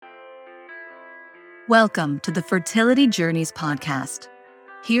Welcome to the Fertility Journeys podcast.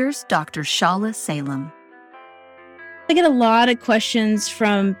 Here's Dr. Shala Salem. I get a lot of questions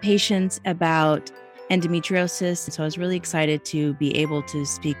from patients about endometriosis, so I was really excited to be able to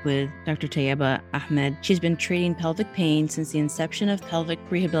speak with Dr. Tayeba Ahmed. She's been treating pelvic pain since the inception of pelvic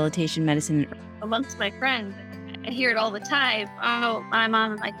rehabilitation medicine. Amongst my friends, I hear it all the time. Oh, my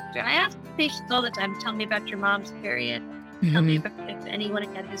mom and my sister. I ask patients all the time, tell me about your mom's period. Tell me about if anyone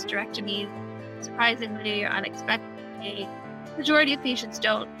had hysterectomies, surprisingly or unexpectedly. Majority of patients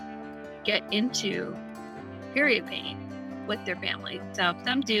don't get into period pain with their family. So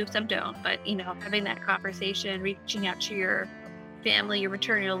some do, some don't. But, having that conversation, reaching out to your family, your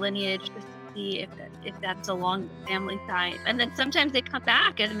maternal lineage to see if that's along the family side. And then sometimes they come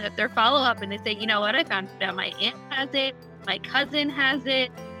back and their follow-up and they say, you know what, I found out my aunt has it, my cousin has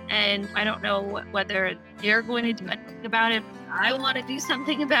it, and I don't know whether they're going to do anything about it. I want to do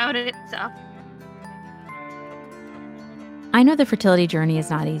something about it. So I know the fertility journey is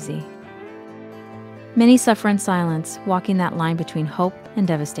not easy. Many suffer in silence, walking that line between hope and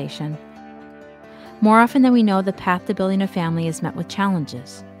devastation. More often than we know, the path to building a family is met with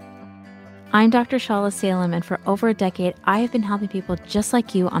challenges. I'm Dr. Shala Salem, and for over a decade, I have been helping people just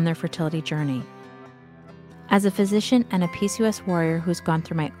like you on their fertility journey. As a physician and a PCOS warrior who's gone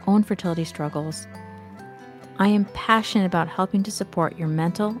through my own fertility struggles, I am passionate about helping to support your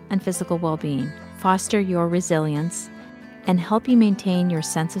mental and physical well-being, foster your resilience, and help you maintain your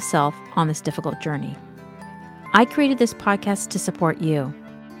sense of self on this difficult journey. I created this podcast to support you.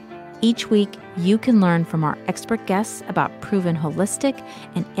 Each week, you can learn from our expert guests about proven holistic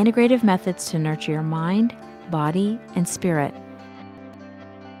and integrative methods to nurture your mind, body, and spirit,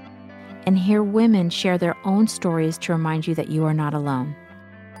 and hear women share their own stories to remind you that you are not alone.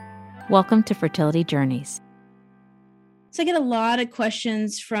 Welcome to Fertility Journeys. So I get a lot of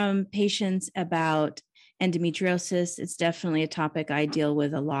questions from patients about endometriosis. It's definitely a topic I deal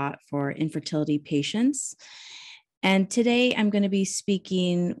with a lot for infertility patients. And today I'm going to be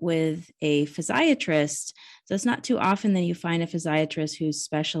speaking with a physiatrist. So it's not too often that you find a physiatrist who's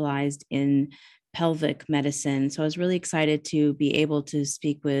specialized in pelvic medicine. So I was really excited to be able to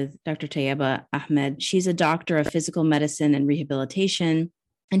speak with Dr. Tayeba Ahmed. She's a doctor of physical medicine and rehabilitation.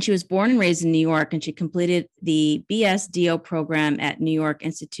 And she was born and raised in New York, and she completed the BS-DO program at New York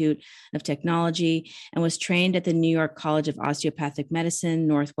Institute of Technology and was trained at the New York College of Osteopathic Medicine,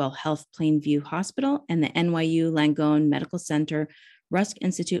 Northwell Health Plainview Hospital, and the NYU Langone Medical Center Rusk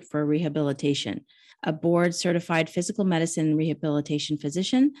Institute for Rehabilitation. A board-certified physical medicine and rehabilitation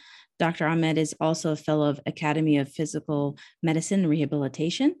physician, Dr. Ahmed is also a fellow of Academy of Physical Medicine and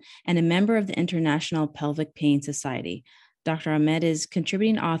Rehabilitation and a member of the International Pelvic Pain Society. Dr. Ahmed is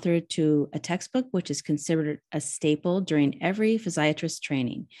contributing author to a textbook, which is considered a staple during every physiatrist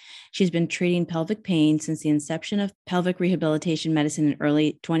training. She's been treating pelvic pain since the inception of pelvic rehabilitation medicine in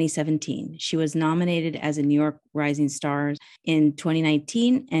early 2017. She was nominated as a New York Rising Star in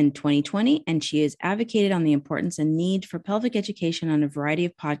 2019 and 2020, and she has advocated on the importance and need for pelvic education on a variety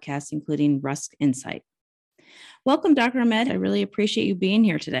of podcasts, including Rusk Insight. Welcome, Dr. Ahmed. I really appreciate you being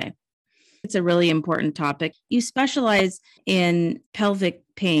here today. It's a really important topic. You specialize in pelvic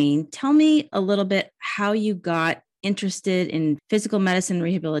pain. Tell me a little bit how you got interested in physical medicine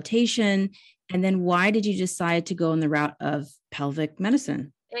rehabilitation, and then why did you decide to go in the route of pelvic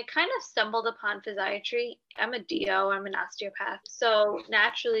medicine? I kind of stumbled upon physiatry. I'm a DO, I'm an osteopath. So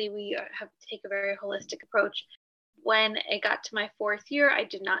naturally, we have to take a very holistic approach. When I got to my fourth year, I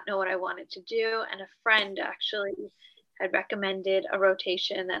did not know what I wanted to do. And a friend actually had recommended a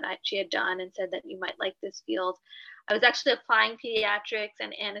rotation that she had done and said that you might like this field. I was actually applying pediatrics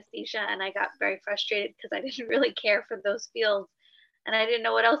and anesthesia, and I got very frustrated because I didn't really care for those fields and I didn't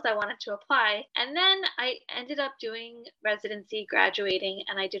know what else I wanted to apply. And then I ended up doing residency, graduating,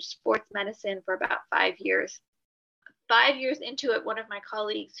 and I did sports medicine for about 5 years. 5 years into it, one of my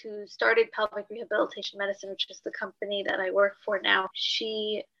colleagues who started Pelvic Rehabilitation Medicine, which is the company that I work for now,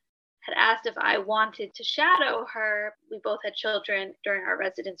 she had asked if I wanted to shadow her. We both had children during our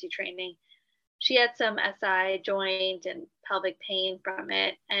residency training. She had some SI joint and pelvic pain from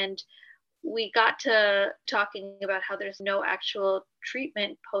it. And we got to talking about how there's no actual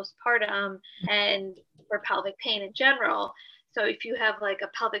treatment postpartum and for pelvic pain in general. So if you have like a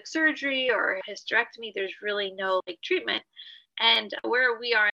pelvic surgery or a hysterectomy, there's really no treatment. And where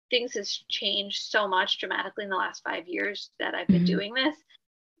we are, things has changed so much dramatically in the last 5 years that I've been doing this,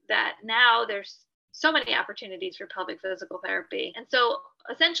 that now there's so many opportunities for pelvic physical therapy. And so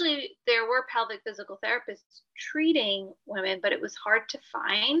essentially there were pelvic physical therapists treating women, but it was hard to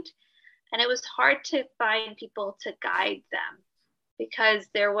find. And it was hard to find people to guide them because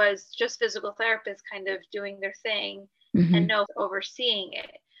there was just physical therapists kind of doing their thing and no overseeing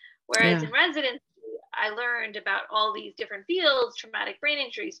it. Whereas in residency, I learned about all these different fields, traumatic brain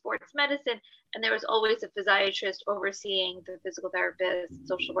injury, sports medicine, and there was always a physiatrist overseeing the physical therapists,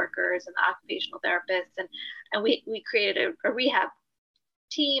 social workers, and the occupational therapists. And we created a rehab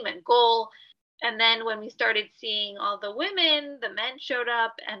team and goal. And then when we started seeing all the women, the men showed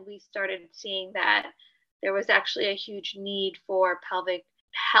up, and we started seeing that there was actually a huge need for pelvic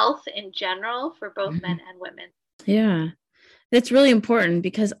health in general for both men and women. Yeah. That's really important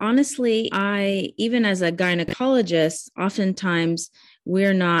because honestly, even as a gynecologist, oftentimes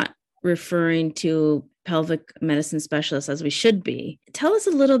we're not referring to pelvic medicine specialists as we should be. Tell us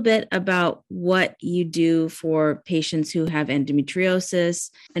a little bit about what you do for patients who have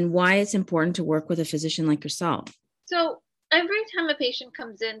endometriosis and why it's important to work with a physician like yourself. So every time a patient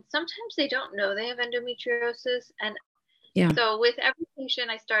comes in, sometimes they don't know they have endometriosis. And so with every patient,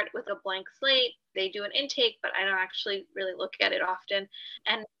 I start with a blank slate. They do an intake, but I don't actually really look at it often.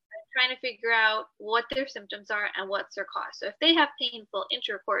 And I'm trying to figure out what their symptoms are and what's their cause. So if they have painful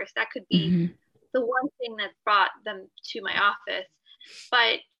intercourse, that could be the one thing that brought them to my office.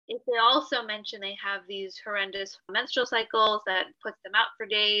 But if they also mention they have these horrendous menstrual cycles that puts them out for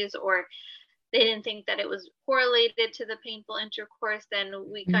days, or they didn't think that it was correlated to the painful intercourse, then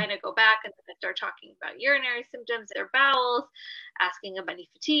we kind of go back and then start talking about urinary symptoms, their bowels, asking about any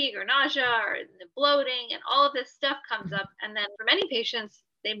fatigue or nausea or the bloating, and all of this stuff comes up. And then for many patients,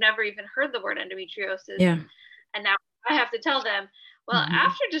 they've never even heard the word endometriosis. And now I have to tell them, well,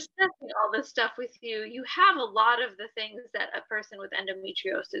 after discussing all this stuff with you, you have a lot of the things that a person with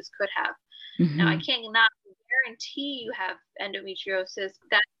endometriosis could have. Now, I cannot guarantee you have endometriosis.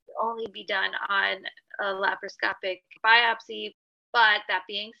 That only be done on a laparoscopic biopsy. But that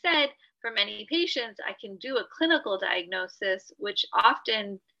being said, for many patients, I can do a clinical diagnosis, which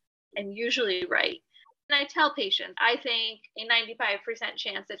often I'm usually right. And I tell patients, I think a 95%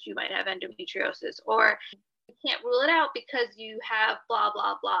 chance that you might have endometriosis, or you can't rule it out because you have blah,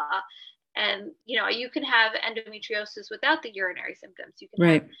 blah, blah. And, you can have endometriosis without the urinary symptoms. You can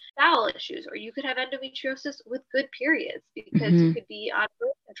have bowel issues, or you could have endometriosis with good periods because you could be on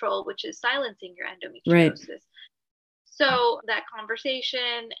birth control, which is silencing your endometriosis. So that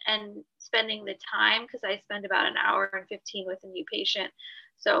conversation and spending the time, because I spend about an hour and 15 with a new patient.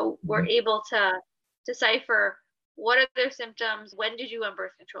 So we're able to decipher what are their symptoms, when did you go on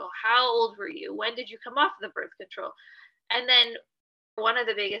birth control, how old were you, when did you come off the birth control? And then one of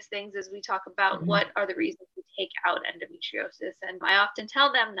the biggest things is we talk about what are the reasons we take out endometriosis. And I often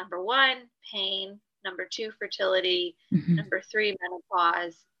tell them, number 1, pain, number 2, fertility, number 3,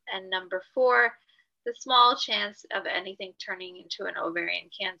 menopause, and number 4, the small chance of anything turning into an ovarian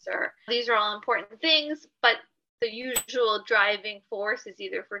cancer. These are all important things, but the usual driving force is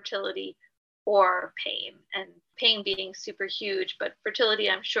either fertility or pain, and pain being super huge, but fertility,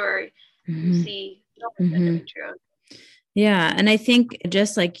 I'm sure you see endometriosis. Yeah. And I think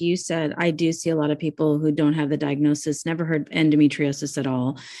just like you said, I do see a lot of people who don't have the diagnosis, never heard endometriosis at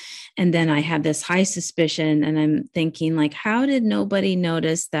all. And then I have this high suspicion, and I'm thinking, like, how did nobody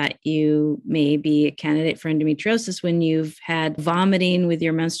notice that you may be a candidate for endometriosis when you've had vomiting with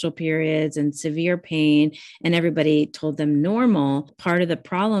your menstrual periods and severe pain, and everybody told them normal? Part of the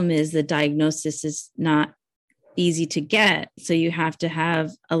problem is the diagnosis is not easy to get. So you have to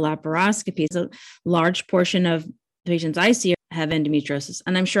have a laparoscopy. So a large portion of patients I see have endometriosis,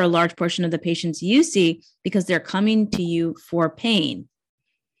 and I'm sure a large portion of the patients you see, because they're coming to you for pain.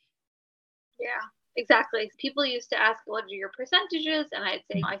 Yeah, exactly. People used to ask, what are your percentages? And I'd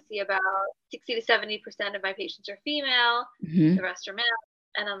say I see about 60 to 70% of my patients are female, the rest are male.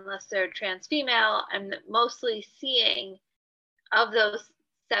 And unless they're trans female, I'm mostly seeing, of those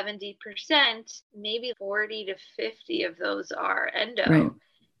 70%, maybe 40 to 50 of those are endo,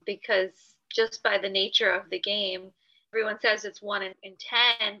 because just by the nature of the game, everyone says it's 1 in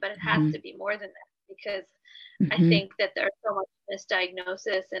 10, but it has to be more than that, because I think that there's so much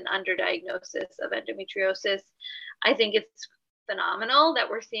misdiagnosis and underdiagnosis of endometriosis. I think it's phenomenal that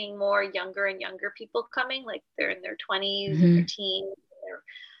we're seeing more younger and younger people coming, like they're in their 20s and their teens, and they're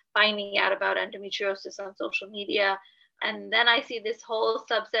finding out about endometriosis on social media. And then I see this whole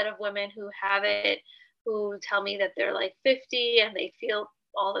subset of women who have it, who tell me that they're like 50 and they feel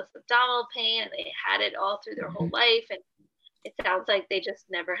all this abdominal pain, and they had it all through their whole life. And it sounds like they just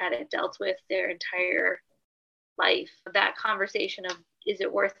never had it dealt with their entire life. That conversation of, is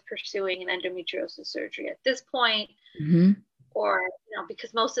it worth pursuing an endometriosis surgery at this point? Or,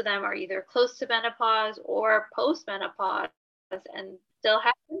 because most of them are either close to menopause or post-menopause and still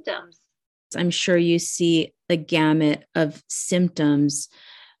have symptoms. I'm sure you see the gamut of symptoms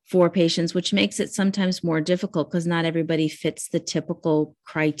for patients, which makes it sometimes more difficult because not everybody fits the typical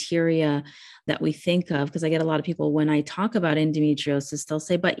criteria that we think of. Because I get a lot of people when I talk about endometriosis, they'll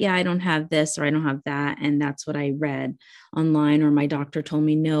say, but yeah, I don't have this or I don't have that. And that's what I read online, or my doctor told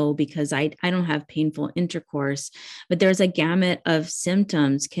me no, because I don't have painful intercourse. But there's a gamut of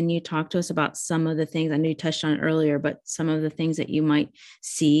symptoms. Can you talk to us about some of the things? I know you touched on it earlier, but some of the things that you might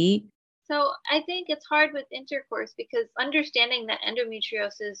see? So I think it's hard with intercourse because understanding that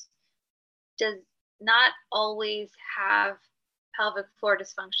endometriosis does not always have pelvic floor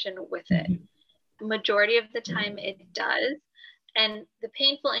dysfunction with it. The majority of the time it does. And the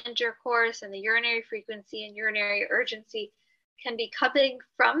painful intercourse and the urinary frequency and urinary urgency can be coming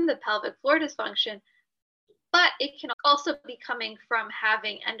from the pelvic floor dysfunction, but it can also be coming from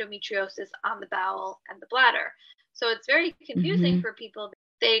having endometriosis on the bowel and the bladder. So it's very confusing for people.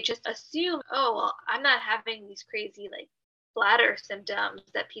 They just assume, oh, well, I'm not having these crazy like bladder symptoms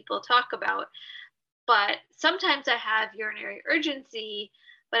that people talk about, but sometimes I have urinary urgency,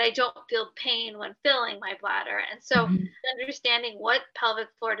 but I don't feel pain when filling my bladder. And so understanding what pelvic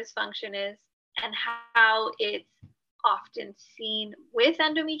floor dysfunction is and how it's often seen with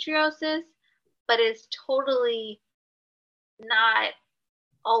endometriosis, but is totally not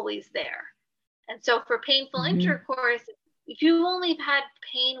always there. And so for painful intercourse, if you only had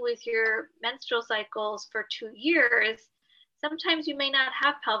pain with your menstrual cycles for 2 years, sometimes you may not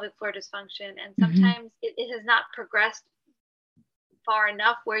have pelvic floor dysfunction, and sometimes it has not progressed far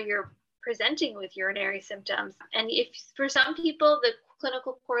enough where you're presenting with urinary symptoms. And if for some people, the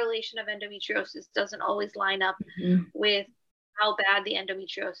clinical correlation of endometriosis doesn't always line up with how bad the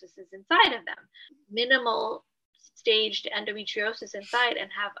endometriosis is inside of them. Minimal staged endometriosis inside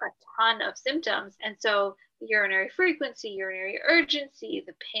and have a ton of symptoms. And so urinary frequency, urinary urgency,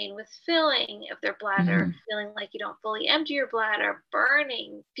 the pain with filling of their bladder, feeling like you don't fully empty your bladder,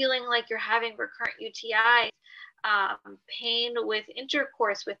 burning, feeling like you're having recurrent UTIs, pain with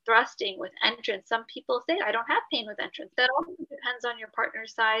intercourse, with thrusting, with entrance. Some people say, I don't have pain with entrance. That also depends on your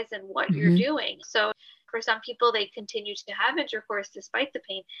partner's size and what you're doing. So for some people, they continue to have intercourse despite the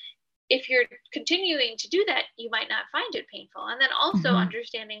pain. If you're continuing to do that, you might not find it painful. And then also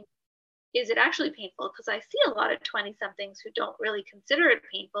understanding, is it actually painful? Because I see a lot of 20-somethings who don't really consider it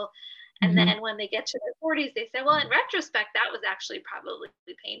painful. And then when they get to their 40s, they say, well, in retrospect, that was actually probably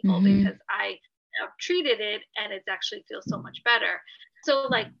painful because I treated it and it actually feels so much better. So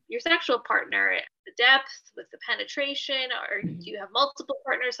like your sexual partner, the depth with the penetration, or do you have multiple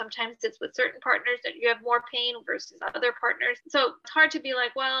partners? Sometimes it's with certain partners that you have more pain versus other partners. So it's hard to be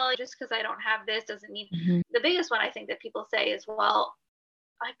like, well, just because I don't have this doesn't mean. The biggest one I think that people say is, well,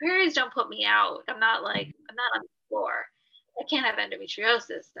 my periods don't put me out. I'm not on the floor. I can't have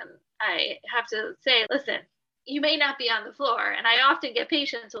endometriosis. And I have to say, listen, you may not be on the floor. And I often get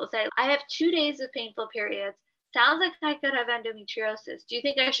patients who will say, I have 2 days of painful periods. Sounds like I could have endometriosis. Do you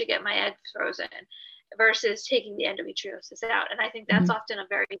think I should get my eggs frozen versus taking the endometriosis out? And I think that's often a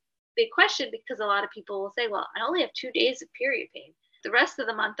very big question, because a lot of people will say, well, I only have 2 days of period pain. The rest of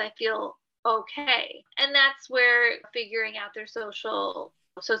the month, I feel okay. And that's where figuring out their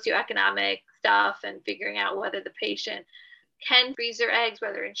socioeconomic stuff and figuring out whether the patient can freeze their eggs,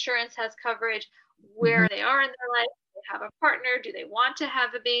 whether insurance has coverage, where they are in their life. Do they have a partner? Do they want to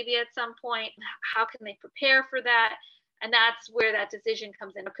have a baby at some point? How can they prepare for that? And that's where that decision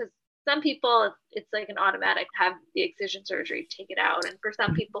comes in, because some people, it's like an automatic, have the excision surgery, take it out. And for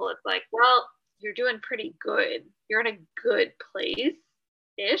some people, it's like, well, you're doing pretty good. You're in a good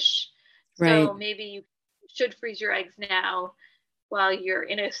place-ish. Right. So maybe you should freeze your eggs now while you're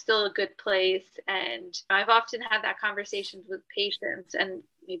in still a good place. And I've often had that conversations with patients, and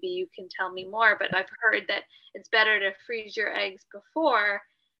maybe you can tell me more, but I've heard that it's better to freeze your eggs before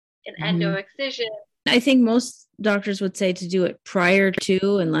an endo excision. I think most doctors would say to do it prior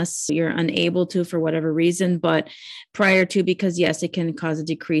to, unless you're unable to for whatever reason, but prior to, because yes, it can cause a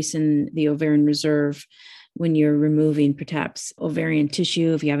decrease in the ovarian reserve when you're removing perhaps ovarian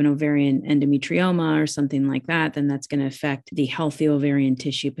tissue. If you have an ovarian endometrioma or something like that, then that's going to affect the healthy ovarian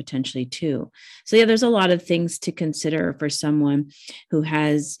tissue potentially too. So yeah, there's a lot of things to consider for someone who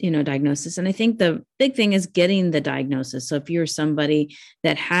has, diagnosis. And I think the big thing is getting the diagnosis. So if you're somebody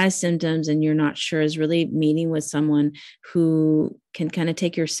that has symptoms and you're not sure, is really meeting with someone who can kind of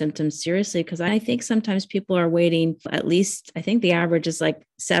take your symptoms seriously. Because I think sometimes people are waiting, at least, I think the average is like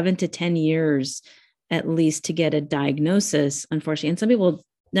 7 to 10 years at least to get a diagnosis, unfortunately. And some people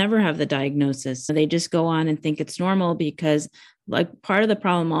never have the diagnosis. They just go on and think it's normal because like part of the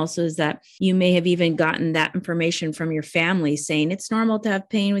problem also is that you may have even gotten that information from your family saying it's normal to have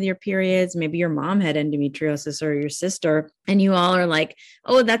pain with your periods. Maybe your mom had endometriosis or your sister, and you all are like,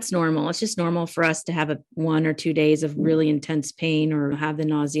 oh, that's normal. It's just normal for us to have 1 or 2 days of really intense pain or have the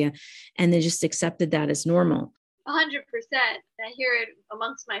nausea. And they just accepted that as normal. 100%. I hear it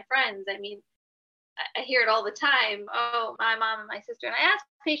amongst my friends. I mean, I hear it all the time. Oh, my mom and my sister. And I ask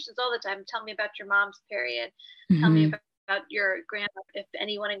patients all the time, tell me about your mom's period. Tell me about your grandma, if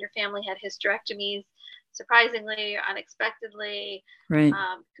anyone in your family had hysterectomies, surprisingly or unexpectedly. Right.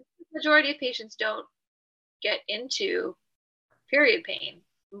 The majority of patients don't get into period pain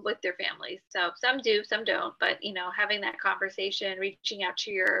with their families. So some do, some don't. But, having that conversation, reaching out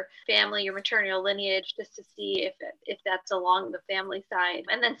to your family, your maternal lineage, just to see if that's along the family side.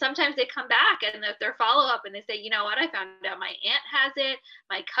 And then sometimes they come back and if their follow-up and they say, you know what, I found out my aunt has it,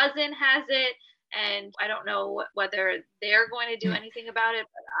 my cousin has it. And I don't know whether they're going to do anything about it,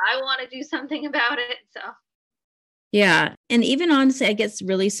 but I want to do something about it. So. Yeah. And even honestly, I get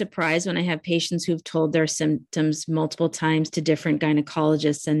really surprised when I have patients who've told their symptoms multiple times to different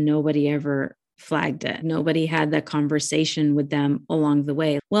gynecologists and nobody ever flagged it. Nobody had that conversation with them along the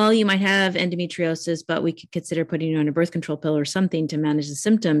way. Well, you might have endometriosis, but we could consider putting you on a birth control pill or something to manage the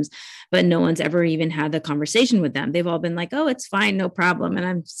symptoms. But no one's ever even had the conversation with them. They've all been like, oh, it's fine, no problem. And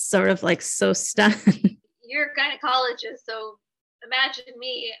I'm sort of like so stunned. You're a gynecologist, so imagine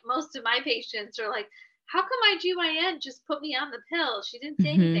me. Most of my patients are like, how come my GYN just put me on the pill? She didn't say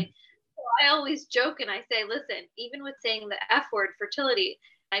anything. So I always joke and I say, listen, even with saying the F word, fertility,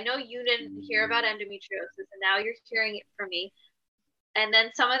 I know you didn't hear about endometriosis and now you're hearing it from me. And then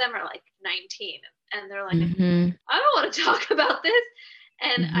some of them are like 19 and they're like, I don't want to talk about this.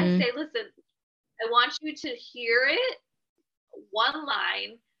 And I say, listen, I want you to hear it one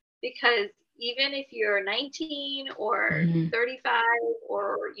line, because even if you're 19 or 35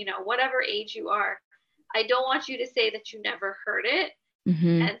 or, whatever age you are, I don't want you to say that you never heard it.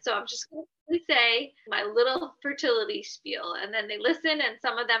 And so I'm just going to say my little fertility spiel. And then they listen and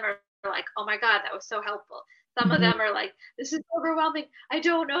some of them are like, oh my God, that was so helpful. Some of them are like, this is overwhelming. I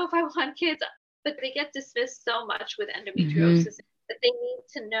don't know if I want kids. But they get dismissed so much with endometriosis that they need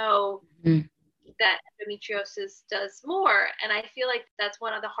to know that endometriosis does more. And I feel like that's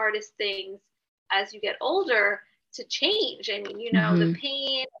one of the hardest things as you get older to change. I mean, the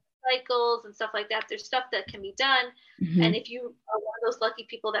pain, cycles and stuff like that, there's stuff that can be done. And if you are one of those lucky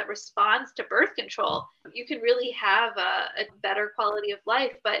people that responds to birth control, you can really have a better quality of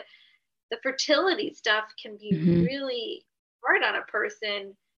life. But the fertility stuff can be really hard on a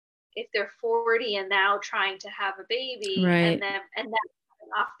person if they're 40 and now trying to have a baby, and then coming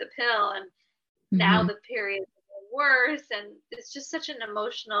off the pill, and now the period is worse, and it's just such an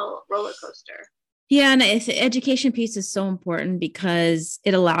emotional roller coaster. Yeah, and the education piece is so important because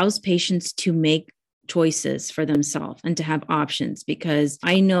it allows patients to make choices for themselves and to have options. Because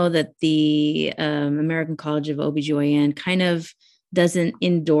I know that the American College of OBGYN kind of doesn't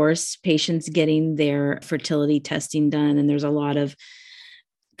endorse patients getting their fertility testing done. And there's a lot of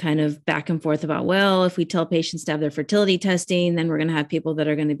kind of back and forth about, well, if we tell patients to have their fertility testing, then we're going to have people that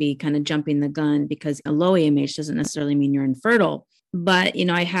are going to be kind of jumping the gun, because a low AMH doesn't necessarily mean you're infertile. But,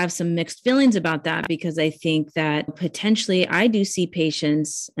 I have some mixed feelings about that, because I think that potentially I do see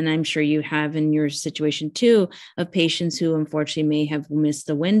patients, and I'm sure you have in your situation too, of patients who unfortunately may have missed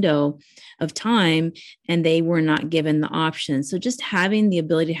the window of time and they were not given the option. So just having the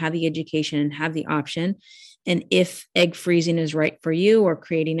ability to have the education and have the option. And if egg freezing is right for you, or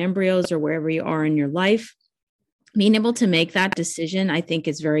creating embryos, or wherever you are in your life, being able to make that decision, I think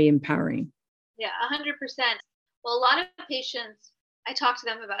is very empowering. Yeah, 100%. Well, a lot of patients, I talk to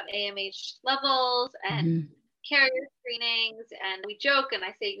them about AMH levels and carrier screenings, and we joke and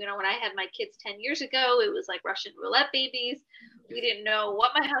I say, when I had my kids 10 years ago, it was like Russian roulette babies. We didn't know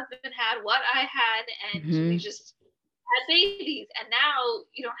what my husband had, what I had, and we just had babies. And now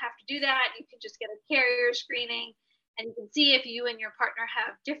you don't have to do that. You can just get a carrier screening and you can see if you and your partner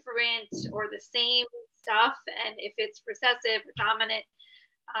have different or the same stuff, and if it's recessive or dominant,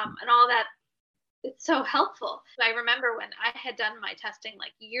 and all that. It's so helpful. I remember when I had done my testing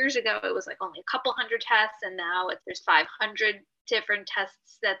like years ago, it was like only a couple hundred tests, and now there's 500 different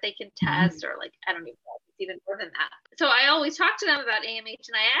tests that they can test, or like, I don't even know, it's even more than that. So I always talk to them about AMH,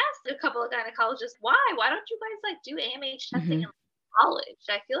 and I asked a couple of gynecologists, why don't you guys like do AMH testing in college?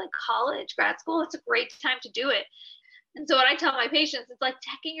 I feel like college, grad school, it's a great time to do it. And so what I tell my patients, it's like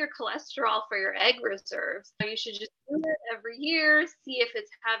checking your cholesterol for your egg reserves. You should just do it every year, see if it's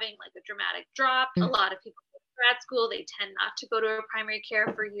having like a dramatic drop. A lot of people get grad school, they tend not to go to a primary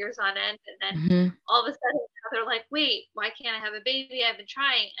care for years on end. And then all of a sudden they're like, wait, why can't I have a baby? I've been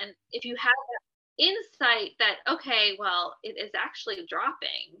trying. And if you have that insight that, okay, well, it is actually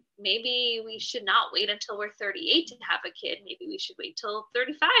dropping, maybe we should not wait until we're 38 to have a kid. Maybe we should wait till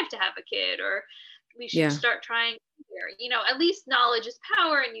 35 to have a kid, or we should start trying here. You know, at least knowledge is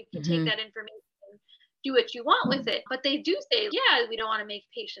power, and you can take that information, do what you want with it. But they do say, yeah, we don't want to make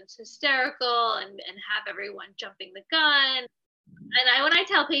patients hysterical and have everyone jumping the gun. And when I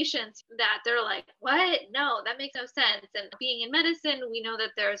tell patients that, they're like, what? No, that makes no sense. And being in medicine, we know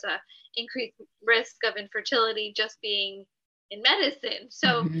that there's a increased risk of infertility just being in medicine.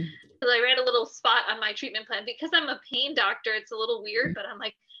 So I read a little spot on my treatment plan because I'm a pain doctor. It's a little weird, but I'm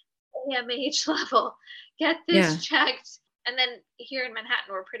like, AMH level, get this checked. And then here in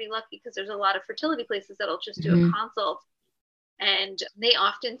Manhattan, we're pretty lucky because there's a lot of fertility places that'll just do a consult. And they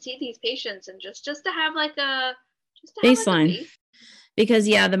often see these patients, and just to have like a baseline. Because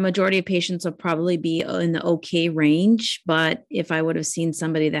the majority of patients will probably be in the okay range. But if I would have seen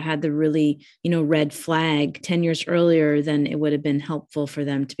somebody that had the really, red flag 10 years earlier, then it would have been helpful for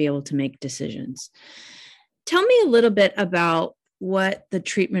them to be able to make decisions. Tell me a little bit about what the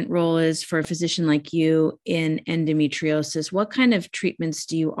treatment role is for a physician like you in endometriosis. What kind of treatments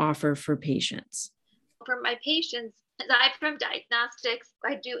do you offer for patients? For my patients, aside from diagnostics,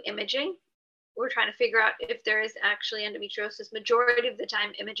 I do imaging. We're trying to figure out if there is actually endometriosis. Majority of the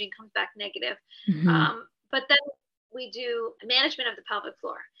time, imaging comes back negative. But then we do management of the pelvic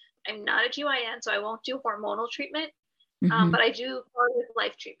floor. I'm not a GYN, so I won't do hormonal treatment, but I do quality of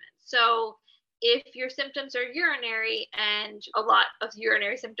life treatment. So if your symptoms are urinary, and a lot of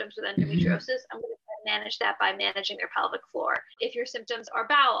urinary symptoms with endometriosis, I'm going to manage that by managing their pelvic floor. If your symptoms are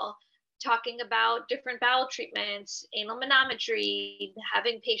bowel, talking about different bowel treatments, anal manometry,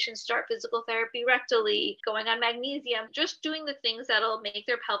 having patients start physical therapy rectally, going on magnesium, just doing the things that'll make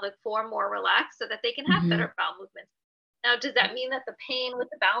their pelvic floor more relaxed so that they can have better bowel movements. Now, does that mean that the pain with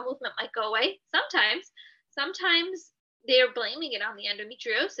the bowel movement might go away? Sometimes they're blaming it on the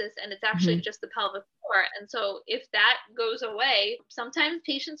endometriosis, and it's actually just the pelvic floor. And so if that goes away, sometimes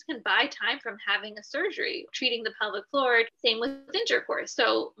patients can buy time from having a surgery, treating the pelvic floor. Same with intercourse.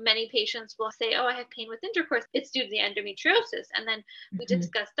 So many patients will say, oh, I have pain with intercourse. It's due to the endometriosis. And then we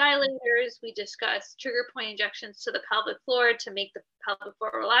discuss dilators, we discuss trigger point injections to the pelvic floor to make the pelvic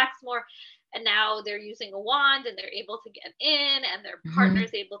floor relax more. And now they're using a wand, and they're able to get in, and their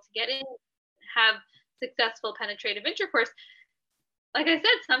partner's able to get in, have successful penetrative intercourse. Like I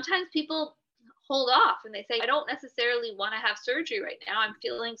said, sometimes people hold off and they say, I don't necessarily want to have surgery right now. I'm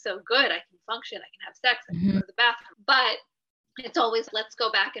feeling so good. I can function. I can have sex. I can go to the bathroom. But it's always, let's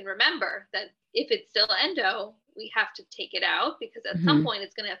go back and remember that if it's still endo, we have to take it out, because at some point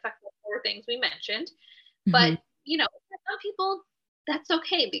it's going to affect the four things we mentioned. But, for some people, that's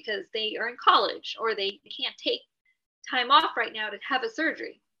okay because they are in college or they can't take time off right now to have a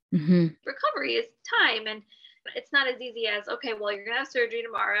surgery. Recovery is time, and it's not as easy as, okay, well, you're going to have surgery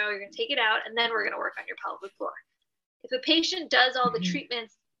tomorrow, you're going to take it out, and then we're going to work on your pelvic floor. If a patient does all the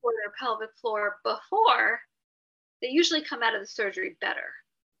treatments for their pelvic floor before, they usually come out of the surgery better.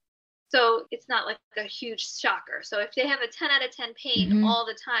 So it's not like a huge shocker. So if they have a 10 out of 10 pain all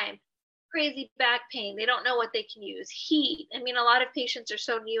the time, crazy back pain, they don't know what they can use, heat. I mean, a lot of patients are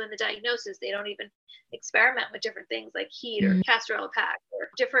so new in the diagnosis, they don't even experiment with different things like heat or castor oil pack or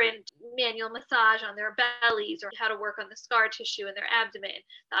different manual massage on their bellies, or how to work on the scar tissue in their abdomen,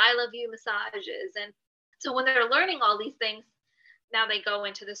 the I love you massages. And so when they're learning all these things, now they go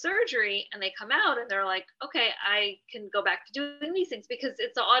into the surgery and they come out and they're like, okay, I can go back to doing these things, because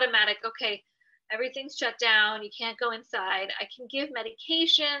it's an automatic, okay, everything's shut down. You can't go inside. I can give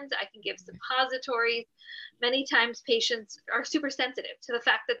medications. I can give suppositories. Many times patients are super sensitive to the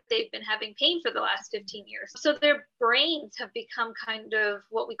fact that they've been having pain for the last 15 years. So their brains have become kind of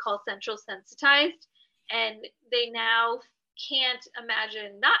what we call central sensitized, and they now can't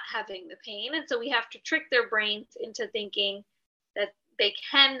imagine not having the pain. And so we have to trick their brains into thinking that they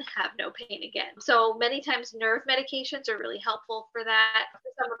can have no pain again. So many times nerve medications are really helpful for that for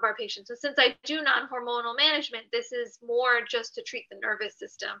some of our patients. So since I do non-hormonal management, this is more just to treat the nervous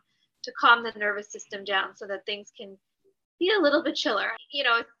system, to calm the nervous system down so that things can be a little bit chiller.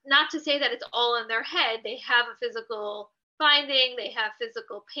 Not to say that it's all in their head. They have a physical finding, they have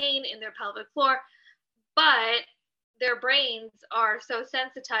physical pain in their pelvic floor, but their brains are so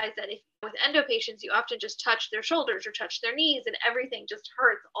sensitized that if with endo patients, you often just touch their shoulders or touch their knees and everything just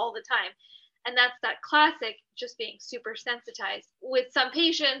hurts all the time. And that's that classic just being super sensitized. With some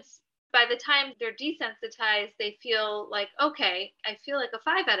patients, by the time they're desensitized, they feel like, okay, I feel like a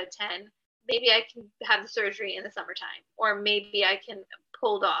 5 out of 10. maybe I can have the surgery in the summertime, or maybe I can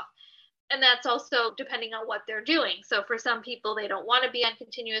pull it off. And that's also depending on what they're doing. So for some people, they don't want to be on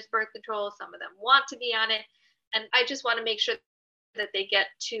continuous birth control. Some of them want to be on it. And I just want to make sure that they get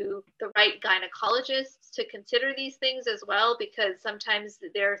to the right gynecologists to consider these things as well, because sometimes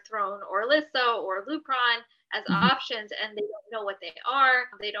they're thrown Orilissa or Lupron as options and they don't know what they are.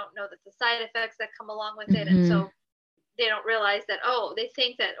 They don't know that the side effects that come along with it. And so they don't realize that, oh, they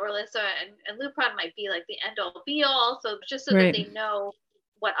think that Orilissa and Lupron might be like the end all be all. So just so that they know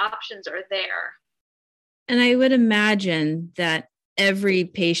what options are there. And I would imagine that every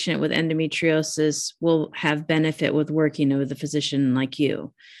patient with endometriosis will have benefit with working with a physician like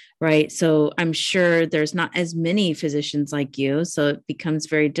you, right? So I'm sure there's not as many physicians like you, so it becomes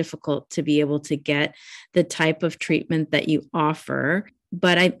very difficult to be able to get the type of treatment that you offer.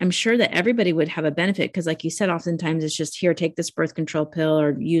 But I'm sure that everybody would have a benefit because, like you said, oftentimes it's just here, take this birth control pill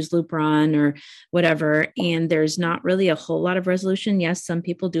or use Lupron or whatever. And there's not really a whole lot of resolution. Yes, some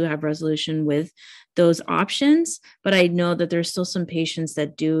people do have resolution with those options, but I know that there's still some patients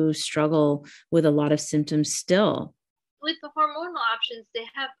that do struggle with a lot of symptoms still. With the hormonal options, they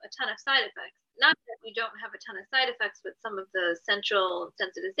have a ton of side effects. Not that we don't have a ton of side effects with some of the central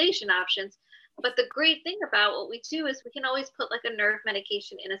sensitization options, but the great thing about what we do is we can always put like a nerve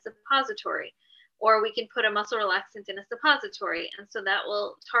medication in a suppository, or we can put a muscle relaxant in a suppository. And so that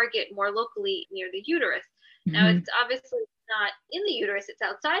will target more locally near the uterus. Now, it's obviously not in the uterus, it's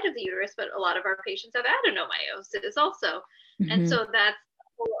outside of the uterus, but a lot of our patients have adenomyosis also. And so that's a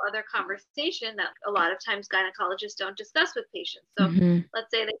whole other conversation that a lot of times gynecologists don't discuss with patients. So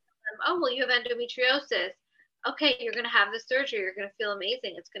let's say they tell them, oh, well, you have endometriosis. Okay, you're going to have the surgery. You're going to feel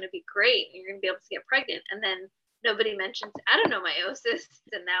amazing. It's going to be great. You're going to be able to get pregnant. And then nobody mentions adenomyosis.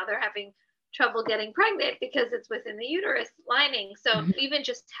 And now they're having trouble getting pregnant because it's within the uterus lining. So even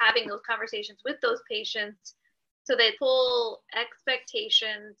just having those conversations with those patients so that full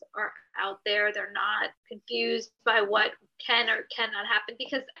expectations are out there. They're not confused by what can or cannot happen,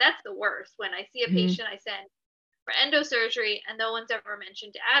 because that's the worst. When I see a patient I send for endosurgery and no one's ever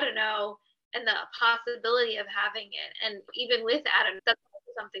mentioned adeno and the possibility of having it. And even with adeno, that's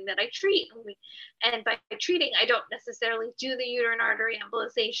something that I treat. And by treating, I don't necessarily do the uterine artery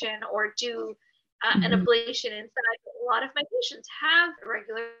embolization or do an ablation inside. A lot of my patients have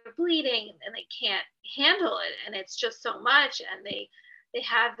irregular bleeding and they can't handle it. And it's just so much. And they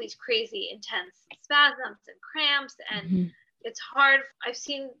have these crazy intense spasms and cramps. And it's hard. I've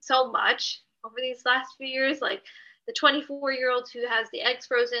seen so much over these last few years, like the 24-year-old who has the eggs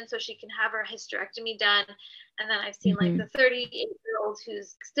frozen so she can have her hysterectomy done. And then I've seen like the 38-year-old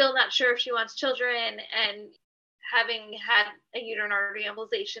who's still not sure if she wants children and having had a uterine artery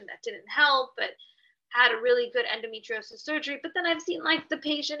embolization that didn't help, but had a really good endometriosis surgery. But then I've seen like the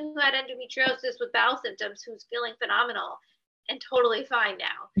patient who had endometriosis with bowel symptoms who's feeling phenomenal and totally fine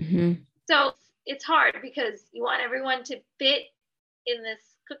now. So it's hard because you want everyone to fit in this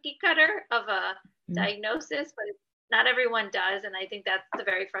cookie cutter of a diagnosis, but not everyone does. And I think that's the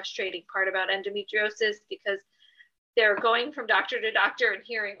very frustrating part about endometriosis, because they're going from doctor to doctor and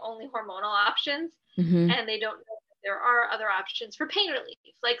hearing only hormonal options, and they don't know that there are other options for pain relief,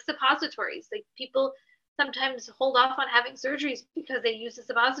 like suppositories. Like people sometimes hold off on having surgeries because they use the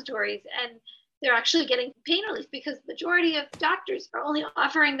suppositories, and they're actually getting pain relief because the majority of doctors are only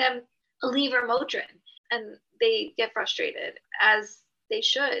offering them Aleve or Motrin, and they get frustrated, as they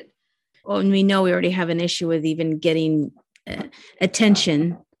should. Well, and we know we already have an issue with even getting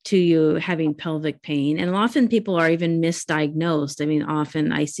attention to you having pelvic pain. And often people are even misdiagnosed. I mean,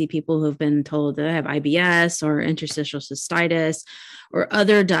 often I see people who've been told they have IBS or interstitial cystitis or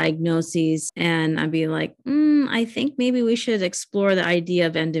other diagnoses. And I'd be like, I think maybe we should explore the idea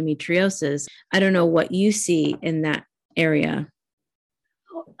of endometriosis. I don't know what you see in that area.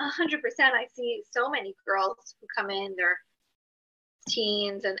 100%. I see so many girls who come in, they're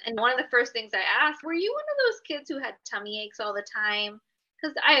teens, and one of the first things I asked, were you one of those kids who had tummy aches all the time?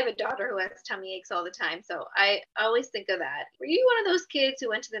 Because I have a daughter who has tummy aches all the time, so I always think of that. Were you one of those kids who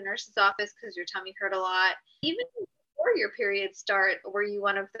went to the nurse's office because your tummy hurt a lot? Even before your periods start, were you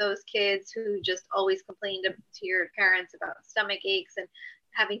one of those kids who just always complained to your parents about stomach aches and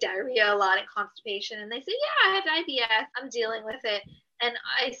having diarrhea a lot and constipation? And they say, yeah, I have IBS, I'm dealing with it. And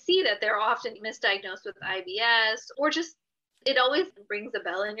I see that they're often misdiagnosed with IBS, or just it always rings a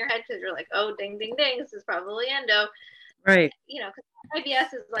bell in your head because you're like, oh, ding, ding, ding, this is probably endo. Right. You know, because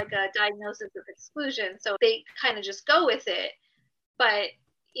IBS is like a diagnosis of exclusion. So they kind of just go with it. But,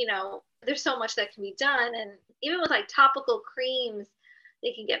 you know, there's so much that can be done. And even with like topical creams,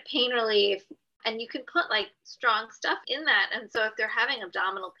 they can get pain relief. And you can put like strong stuff in that. And so if they're having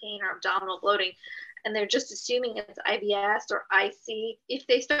abdominal pain or abdominal bloating, and they're just assuming it's IBS or IC, if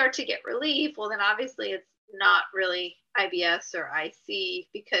they start to get relief, well, then obviously it's not really IBS or IC,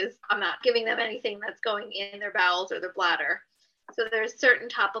 because I'm not giving them anything that's going in their bowels or their bladder. So there's certain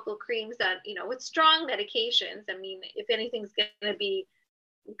topical creams that, with strong medications, I mean, if anything's going to be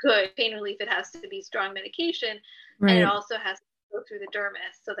good pain relief, it has to be strong medication. Right. And it also has to go through the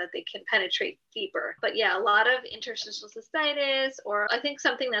dermis so that they can penetrate deeper. But yeah, a lot of interstitial cystitis, or I think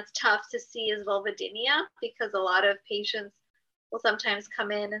something that's tough to see is vulvodynia, because a lot of patients will sometimes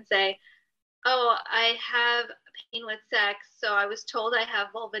come in and say, oh, I have pain with sex, so I was told I have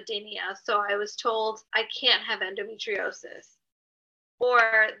vulvodynia, so I was told I can't have endometriosis, or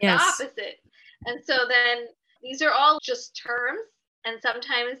the opposite. And so then these are all just terms, and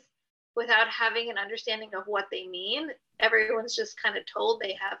sometimes without having an understanding of what they mean, everyone's just kind of told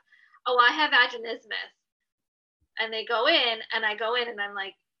they have, oh, I have vaginismus. And they go in, and I go in, and I'm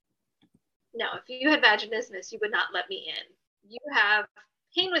like, no, if you had vaginismus, you would not let me in. You have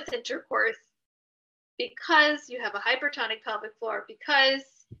pain with intercourse because you have a hypertonic pelvic floor, because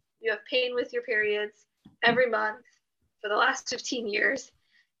you have pain with your periods every month for the last 15 years.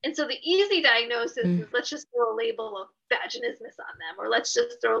 And so the easy diagnosis is, let's just throw a label of vaginismus on them, or let's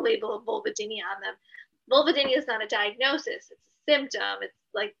just throw a label of vulvodynia on them. Vulvodynia is not a diagnosis, it's a symptom. It's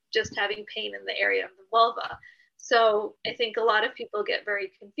like just having pain in the area of the vulva. So I think a lot of people get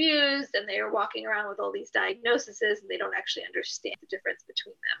very confused, and they are walking around with all these diagnoses, and they don't actually understand the difference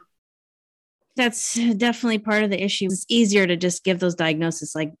between them. That's definitely part of the issue. It's easier to just give those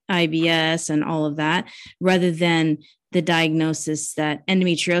diagnoses like IBS and all of that, rather than the diagnosis that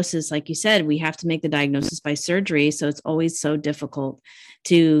endometriosis, like you said, we have to make the diagnosis by surgery. So it's always so difficult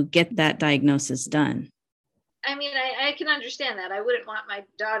to get that diagnosis done. I mean, I can understand that. I wouldn't want my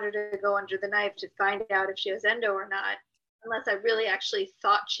daughter to go under the knife to find out if she has endo or not, unless I really actually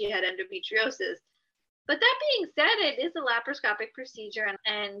thought she had endometriosis. But that being said, it is a laparoscopic procedure.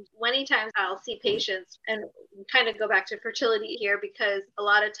 And many times I'll see patients, and kind of go back to fertility here, because a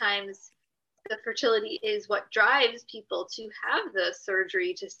lot of times the fertility is what drives people to have the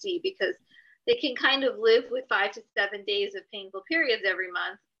surgery to see, because they can kind of live with 5 to 7 days of painful periods every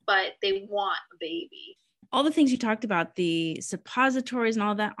month, but they want a baby. All the things you talked about, the suppositories and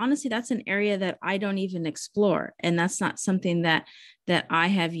all that, honestly, that's an area that I don't even explore. And that's not something that I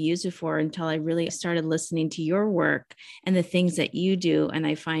have used before until I really started listening to your work and the things that you do. And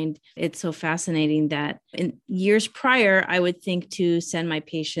I find it so fascinating that in years prior, I would think to send my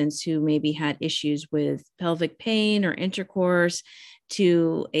patients who maybe had issues with pelvic pain or intercourse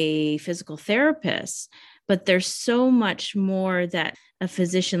to a physical therapist. But there's so much more that a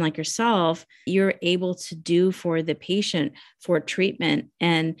physician like yourself, you're able to do for the patient for treatment.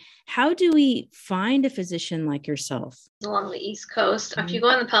 And how do we find a physician like yourself? Along the East Coast, if you go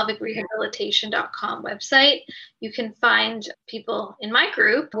on the pelvicrehabilitation.com website, you can find people in my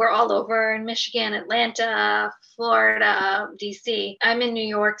group. We're all over in Michigan, Atlanta, Florida, DC. I'm in New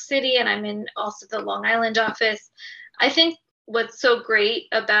York City, and I'm in also the Long Island office. I think what's so great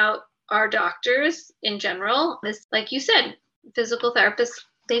about our doctors in general is, like you said, physical therapists,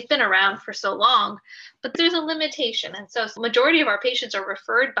 they've been around for so long, but there's a limitation. And so the majority of our patients are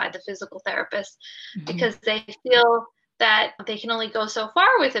referred by the physical therapist because they feel that they can only go so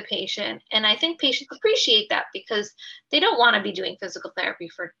far with a patient. And I think patients appreciate that, because they don't want to be doing physical therapy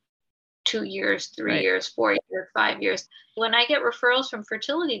for 2 years, 3 years, 4 years, 5 years. When I get referrals from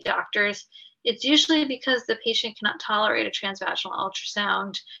fertility doctors, it's usually because the patient cannot tolerate a transvaginal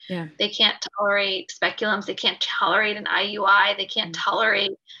ultrasound. Yeah. They can't tolerate speculums. They can't tolerate an IUI. They can't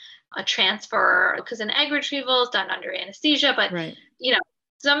tolerate a transfer, because an egg retrieval is done under anesthesia. But,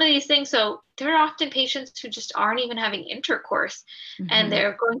 some of these things. So there are often patients who just aren't even having intercourse, and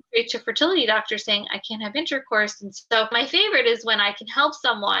they're going straight to fertility doctors saying, I can't have intercourse. And so my favorite is when I can help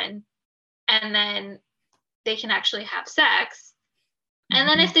someone and then they can actually have sex. And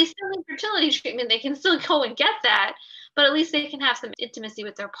then if they still need fertility treatment, they can still go and get that, but at least they can have some intimacy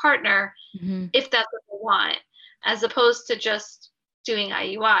with their partner if that's what they want, as opposed to just doing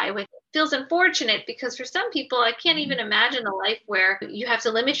IUI, which feels unfortunate, because for some people, I can't even imagine a life where you have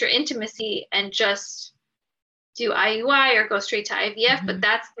to limit your intimacy and just do IUI or go straight to IVF. But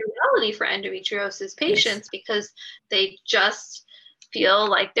that's the reality for endometriosis patients, because they just feel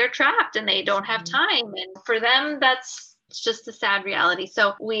like they're trapped and they don't have time. And for them, that's It's just a sad reality.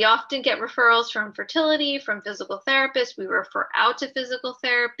 So we often get referrals from fertility, from physical therapists. We refer out to physical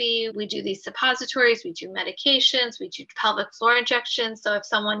therapy. We do these suppositories, we do medications, we do pelvic floor injections. So if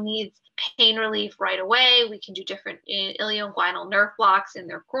someone needs pain relief right away, we can do different ilioinguinal nerve blocks in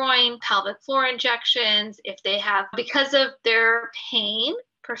their groin, pelvic floor injections. If they have, because of their pain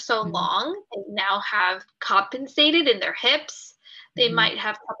for so long, they now have compensated in their hips. They might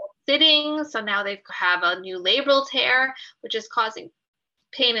have trouble sitting, so now they have a new labral tear, which is causing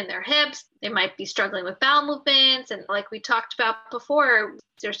pain in their hips. They might be struggling with bowel movements. And like we talked about before,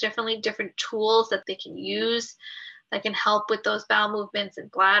 there's definitely different tools that they can use that can help with those bowel movements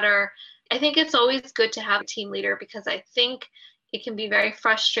and bladder. I think it's always good to have a team leader, because I think it can be very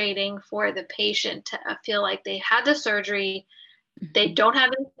frustrating for the patient to feel like they had the surgery, they don't have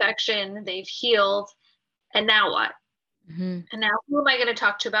an infection, they've healed, and now what? And now who am I going to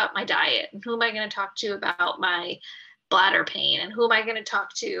talk to about my diet? And who am I going to talk to about my bladder pain? And who am I going to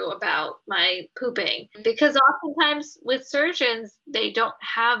talk to about my pooping? Because oftentimes with surgeons, they don't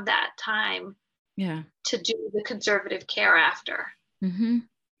have that time to do the conservative care after.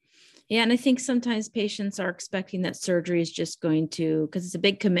 Yeah. And I think sometimes patients are expecting that surgery is just going to, because it's a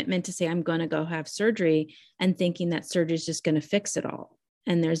big commitment to say, I'm going to go have surgery, and thinking that surgery is just going to fix it all.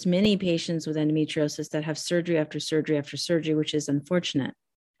 And there's many patients with endometriosis that have surgery after surgery after surgery, which is unfortunate.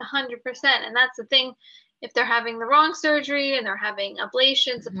 100%. And that's the thing. If they're having the wrong surgery and they're having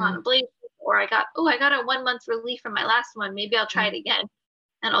ablations upon ablation, or I got a 1 month relief from my last one, maybe I'll try it again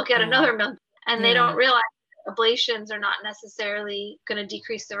and I'll get another month. And they don't realize ablations are not necessarily going to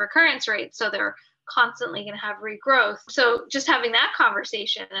decrease the recurrence rate. So they're constantly going to have regrowth. So just having that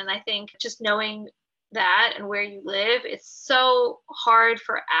conversation, and I think just knowing that and where you live, it's so hard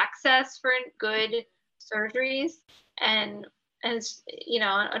for access for good surgeries. And it's,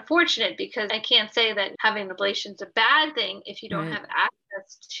 unfortunate, because I can't say that having an ablation is a bad thing if you don't have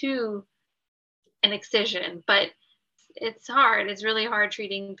access to an excision, but it's hard. It's really hard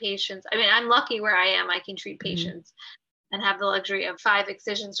treating patients. I mean, I'm lucky where I am. I can treat patients and have the luxury of 5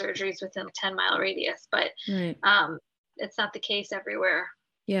 excision surgeries within a 10-mile radius, but it's not the case everywhere.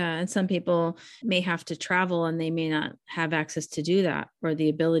 Yeah. And some people may have to travel and they may not have access to do that, or the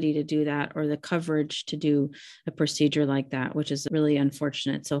ability to do that, or the coverage to do a procedure like that, which is really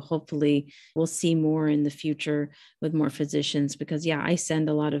unfortunate. So hopefully we'll see more in the future with more physicians, because I send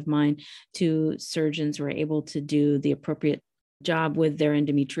a lot of mine to surgeons who are able to do the appropriate job with their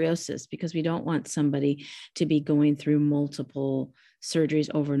endometriosis, because we don't want somebody to be going through multiple surgeries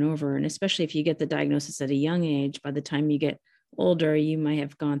over and over. And especially if you get the diagnosis at a young age, by the time you get older, you might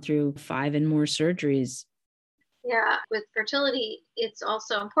have gone through 5 and more surgeries. Yeah, with fertility, it's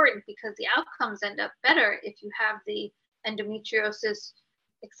also important because the outcomes end up better if you have the endometriosis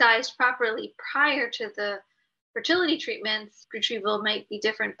excised properly prior to the fertility treatments. Retrieval might be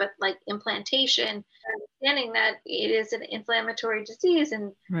different, but like implantation, understanding that it is an inflammatory disease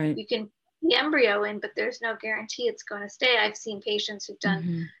and you can put the embryo in, but there's no guarantee it's going to stay. I've seen patients who've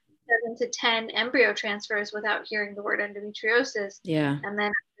done 7 to 10 embryo transfers without hearing the word endometriosis. And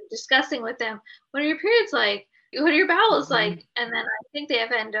then discussing with them, what are your periods like? What are your bowels like? And then I think they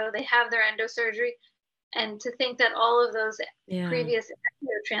have endo, they have their endo surgery. And to think that all of those previous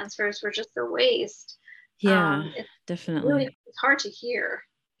embryo transfers were just a waste. It's definitely. Really, it's hard to hear.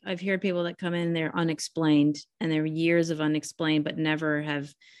 I've heard people that come in, they're unexplained, and they're years of unexplained, but never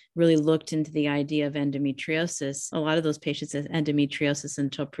have really looked into the idea of endometriosis. A lot of those patients have endometriosis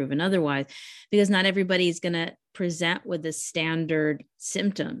until proven otherwise, because not everybody is going to present with the standard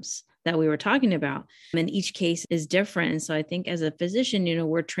symptoms that we were talking about. And each case is different. And so I think as a physician,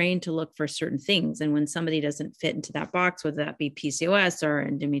 we're trained to look for certain things. And when somebody doesn't fit into that box, whether that be PCOS or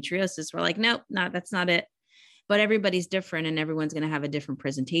endometriosis, we're like, nope, that's not it. But everybody's different and everyone's going to have a different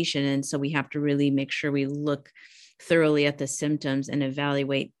presentation. And so we have to really make sure we look thoroughly at the symptoms and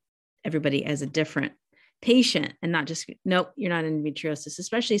evaluate everybody as a different patient, and not just, nope, you're not endometriosis,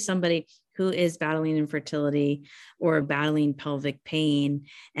 especially somebody who is battling infertility or battling pelvic pain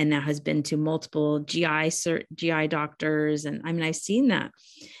and now has been to multiple GI doctors. And I mean, I've seen that.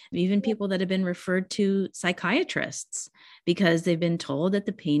 Even people that have been referred to psychiatrists because they've been told that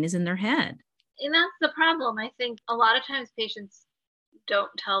the pain is in their head. And that's the problem. I think a lot of times patients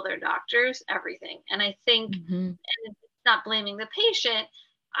don't tell their doctors everything. And I think, and it's not blaming the patient,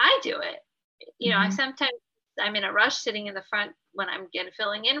 I do it. I sometimes I'm in a rush sitting in the front when I'm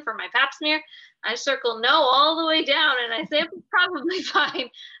filling in for my pap smear. I circle no all the way down and I say, I'm probably fine.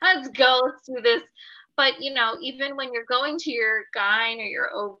 Let's go. Let's do this. But, even when you're going to your gyne or your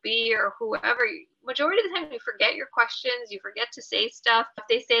OB or whoever, majority of the time you forget your questions, you forget to say stuff. If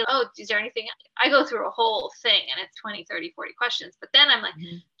they say, oh, is there anything, I go through a whole thing and it's 20, 30, 40 questions. But then I'm like, do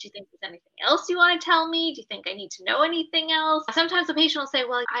you think there's anything else you want to tell me? Do you think I need to know anything else? Sometimes the patient will say,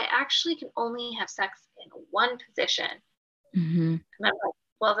 well, I actually can only have sex in one position. And I'm like,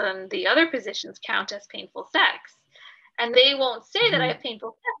 well, then the other positions count as painful sex. And they won't say that I have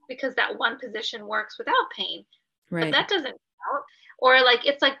painful sex because that one position works without pain. But that doesn't count. Or like,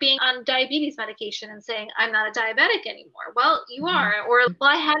 it's like being on diabetes medication and saying, I'm not a diabetic anymore. Well, you are. Or, well,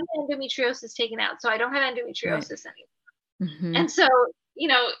 I had endometriosis taken out, so I don't have endometriosis anymore. And so, you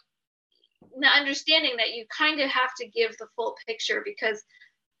know, the understanding that you kind of have to give the full picture, because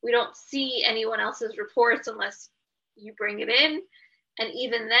we don't see anyone else's reports unless you bring it in. And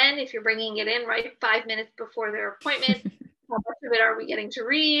even then, if you're bringing it in right 5 minutes before their appointment, how much of it are we getting to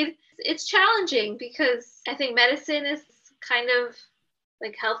read? It's challenging because I think medicine is kind of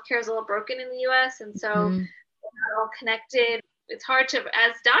like healthcare is a little broken in the US. And so we're not all connected. It's hard to,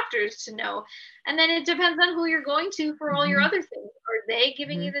 as doctors, to know. And then it depends on who you're going to for all your other things. Are they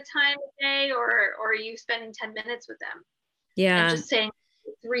giving you the time of day, or are you spending 10 minutes with them? Yeah. And just saying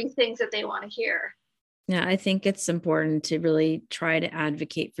 3 things that they want to hear. Yeah, I think it's important to really try to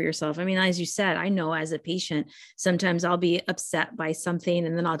advocate for yourself. I mean, as you said, I know as a patient, sometimes I'll be upset by something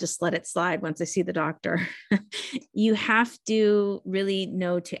and then I'll just let it slide once I see the doctor. You have to really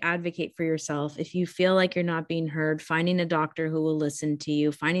know to advocate for yourself. If you feel like you're not being heard, finding a doctor who will listen to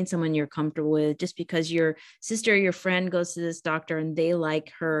you, finding someone you're comfortable with. Just because your sister or your friend goes to this doctor and they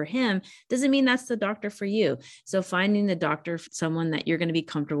like her or him, doesn't mean that's the doctor for you. So finding a doctor, someone that you're going to be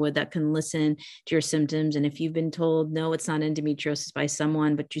comfortable with, that can listen to your symptoms. And if you've been told, no, it's not endometriosis by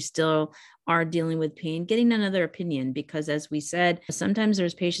someone, but you still are dealing with pain, getting another opinion. Because as we said, sometimes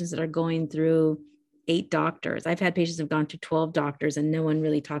there's patients that are going through 8 doctors. I've had patients who've gone to 12 doctors and no one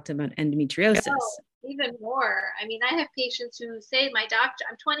really talked about endometriosis. Oh, even more. I mean, I have patients who say, my doctor,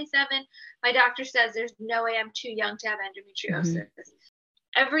 I'm 27. My doctor says there's no way I'm too young to have endometriosis.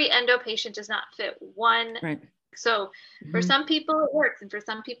 Every endo patient does not fit one. Right. So for some people it works, and for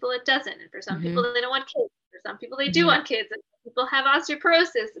some people it doesn't. And for some people they don't want kids. For some people they do want kids. And some people have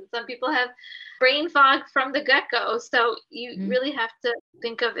osteoporosis, and some people have brain fog from the get-go. So you really have to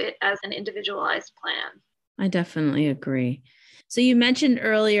think of it as an individualized plan. I definitely agree. So you mentioned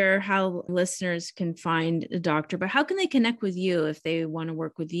earlier how listeners can find a doctor, but how can they connect with you if they want to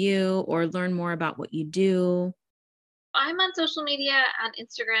work with you or learn more about what you do? I'm on social media on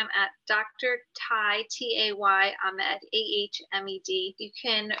Instagram at Dr. Tay, Tay, Ahmed, Ahmed. You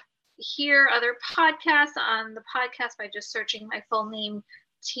can hear other podcasts on the podcast by just searching my full name,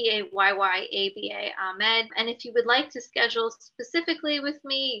 Tayaba Ahmed. And if you would like to schedule specifically with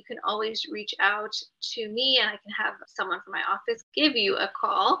me, you can always reach out to me and I can have someone from my office give you a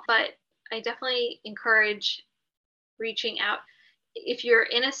call. But I definitely encourage reaching out. If you're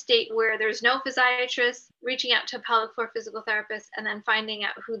in a state where there's no physiatrist, reaching out to a pelvic floor physical therapist and then finding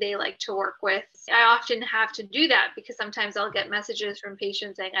out who they like to work with. I often have to do that because sometimes I'll get messages from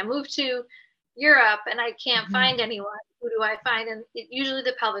patients saying, I moved to Europe and I can't find anyone. Who do I find? And usually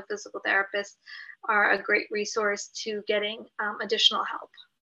the pelvic physical therapists are a great resource to getting additional help.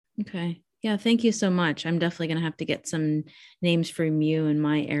 Okay. Yeah. Thank you so much. I'm definitely going to have to get some names from you in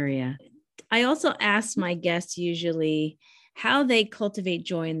my area. I also ask my guests usually how they cultivate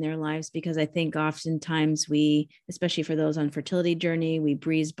joy in their lives, because I think oftentimes we, especially for those on fertility journey, we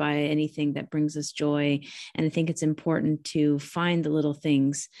breeze by anything that brings us joy. And I think it's important to find the little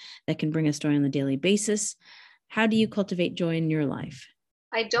things that can bring us joy on a daily basis. How do you cultivate joy in your life?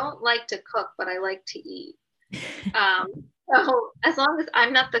 I don't like to cook, but I like to eat. So as long as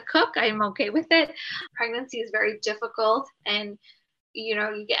I'm not the cook, I'm okay with it. Pregnancy is very difficult, and you know,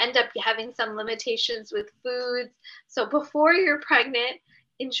 you end up having some limitations with foods. So before you're pregnant,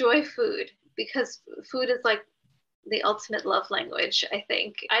 enjoy food, because food is like the ultimate love language, I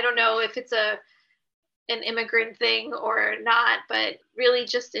think. I don't know if it's an immigrant thing or not, but really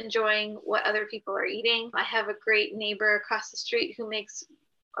just enjoying what other people are eating. I have a great neighbor across the street who makes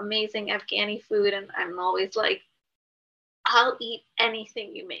amazing Afghani food, and I'm always like, I'll eat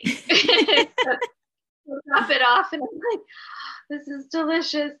anything you make. So drop it off and I'm like, this is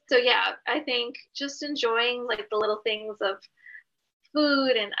delicious. So yeah, I think just enjoying like the little things of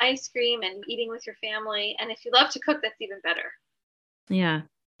food and ice cream and eating with your family. And if you love to cook, that's even better. Yeah.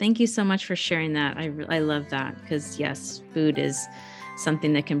 Thank you so much for sharing that. I love that, because yes, food is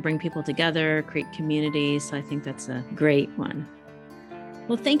something that can bring people together, create community. So I think that's a great one.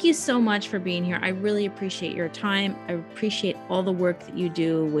 Well, thank you so much for being here. I really appreciate your time. I appreciate all the work that you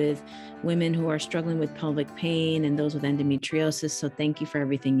do with women who are struggling with pelvic pain and those with endometriosis. So thank you for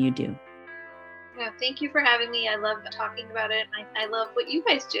everything you do. Thank you for having me. I love talking about it. I love what you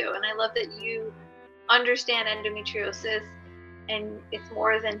guys do, and I love that you understand endometriosis, and it's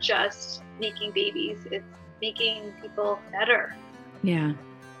more than just making babies. It's making people better. Yeah,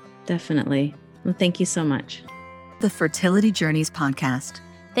 definitely. Well, thank you so much. The Fertility Journeys podcast.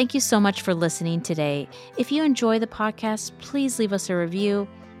 Thank you so much for listening today. If you enjoy the podcast, please leave us a review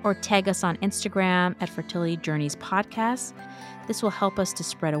or tag us on Instagram at Fertility Journeys Podcast. This will help us to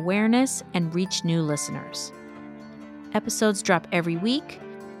spread awareness and reach new listeners. Episodes drop every week,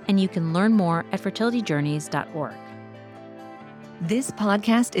 and you can learn more at fertilityjourneys.org. This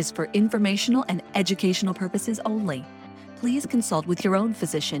podcast is for informational and educational purposes only. Please consult with your own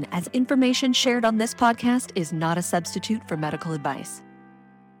physician, as information shared on this podcast is not a substitute for medical advice.